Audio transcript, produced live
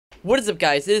What is up,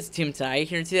 guys? It is Team Tonight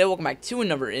here today. Welcome back to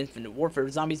another Infinite Warfare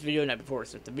Zombies video. Now, before we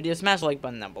start the video, smash the like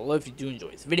button down below if you do enjoy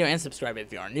this video, and subscribe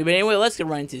if you are new. But anyway, let's get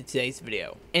right into today's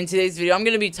video. In today's video, I'm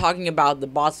going to be talking about the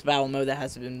boss battle mode that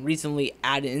has been recently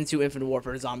added into Infinite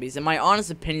Warfare Zombies, and my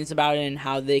honest opinions about it and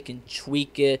how they can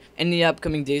tweak it in the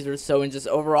upcoming days or so, and just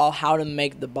overall how to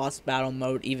make the boss battle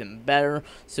mode even better.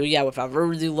 So yeah, without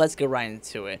further ado, let's get right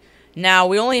into it. Now,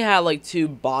 we only had like 2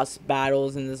 boss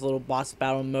battles in this little boss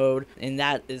battle mode, and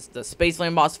that is the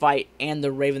Spaceland boss fight and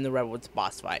the Raven the Redwoods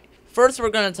boss fight. First, we're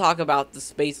going to talk about the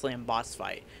Spaceland boss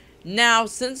fight. Now,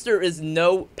 since there is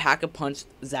no Pack-a-Punch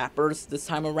zappers this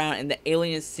time around, and the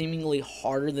alien is seemingly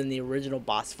harder than the original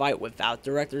boss fight without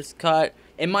Director's Cut,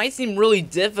 it might seem really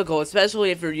difficult,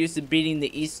 especially if you're used to beating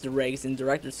the Easter eggs in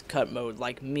Director's Cut mode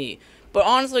like me. But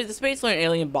honestly, the Spaceland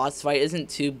alien boss fight isn't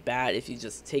too bad if you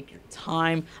just take your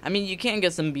time. I mean, you can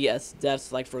get some BS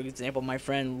deaths, like for example, my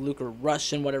friend Luke, or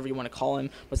Russian, whatever you want to call him,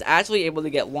 was actually able to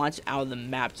get launched out of the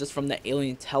map just from the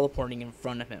alien teleporting in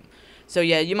front of him. So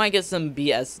yeah, you might get some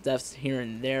BS deaths here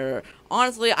and there.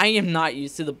 Honestly, I am not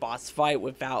used to the boss fight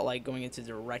without like going into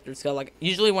Director's Cut. Like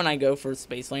usually when I go for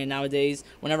Spaceland nowadays,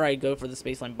 whenever I go for the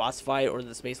Spaceland boss fight or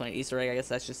the Spaceland Easter egg, I guess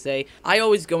I should say, I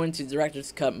always go into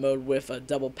Director's Cut mode with a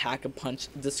double Pack-a-Punch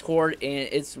Discord, and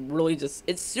it's really just,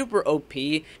 it's super OP.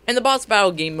 And the boss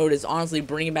battle game mode is honestly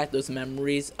bringing back those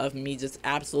memories of me just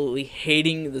absolutely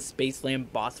hating the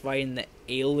Spaceland boss fight and the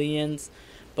aliens.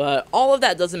 But all of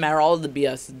that doesn't matter, all of the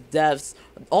BS deaths,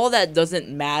 all that doesn't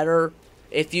matter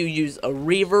if you use a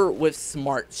Reaver with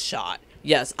Smart Shot.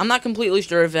 Yes, I'm not completely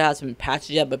sure if it has been patched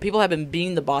yet, but people have been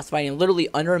beating the boss fight in literally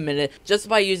under a minute just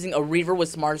by using a Reaver with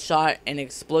Smart Shot and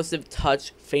Explosive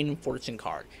Touch Fate and Fortune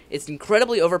card. It's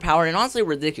incredibly overpowered and honestly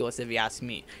ridiculous if you ask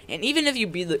me. And even if you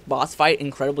beat the boss fight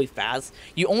incredibly fast,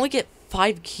 you only get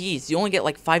 5 keys. You only get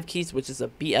like 5 keys, which is a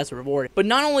BS reward. But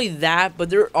not only that, but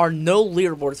there are no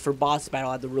leaderboards for boss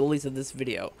battle at the release of this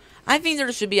video. I think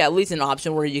there should be at least an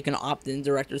option where you can opt in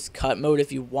Director's Cut mode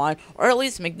if you want, or at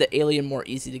least make the alien more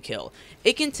easy to kill.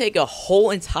 It can take a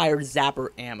whole entire Zapper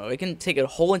ammo. It can take a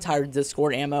whole entire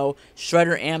Discord ammo,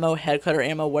 Shredder ammo, Head Cutter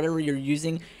ammo, whatever you're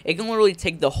using. It can literally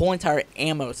take the whole entire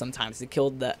ammo sometimes to kill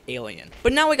the alien.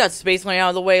 But now we got Spaceland out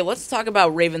of the way, let's talk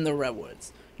about Raven the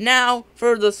Redwoods. Now,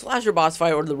 for the Slasher boss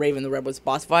fight or the Raven the Redwoods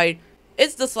boss fight,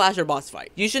 it's the Slasher boss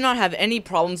fight. You should not have any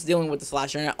problems dealing with the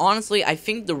Slasher, and honestly, I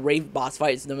think the Rave boss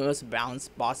fight is the most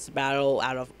balanced boss battle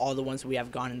out of all the ones we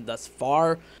have gotten thus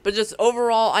far. But just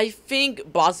overall, I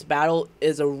think boss battle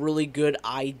is a really good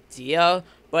idea,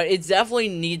 but it definitely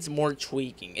needs more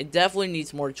tweaking.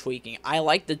 I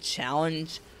like the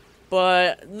challenge,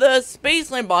 but the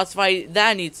Spaceland boss fight,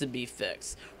 that needs to be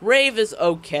fixed. Rave is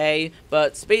okay,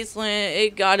 but Spaceland,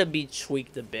 it gotta be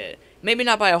tweaked a bit. Maybe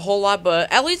not by a whole lot,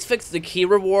 but at least fix the key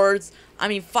rewards. I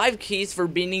mean, 5 keys for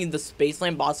beating the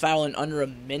Spaceland boss battle in under a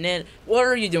minute? What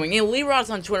are you doing? And Lee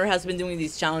Ross on Twitter has been doing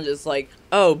these challenges like,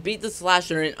 oh, beat the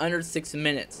Slasher in under 6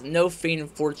 minutes. No Fate and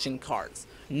Fortune cards.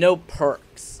 No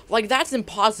perks. Like, that's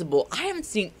impossible. I haven't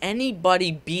seen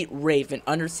anybody beat Rave in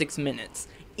under 6 minutes.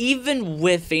 Even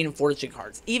with Fate and Fortune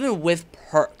cards, even with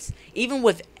perks, even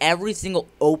with every single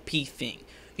OP thing.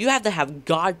 You have to have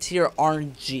God tier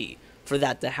RNG for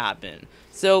that to happen.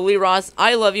 So Lee Ross,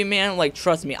 I love you, man. Like,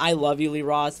 trust me, I love you, Lee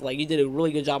Ross. Like, you did a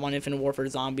really good job on Infinite Warfare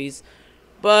Zombies.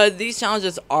 But these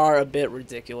challenges are a bit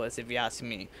ridiculous if you ask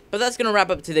me. But that's going to wrap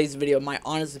up today's video. My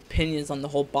honest opinions on the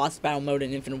whole boss battle mode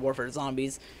in Infinite Warfare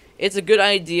Zombies. It's a good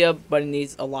idea, but it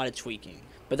needs a lot of tweaking.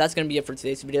 But that's going to be it for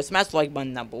today's video. Smash the like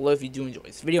button down below if you do enjoy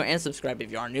this video, and subscribe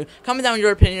if you are new. Comment down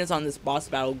your opinions on this boss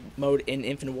battle mode in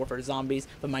Infinite Warfare Zombies.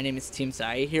 But my name is Team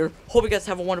Sai here. Hope you guys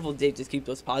have a wonderful day. Just keep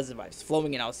those positive vibes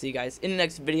flowing, and I'll see you guys in the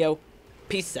next video.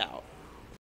 Peace out.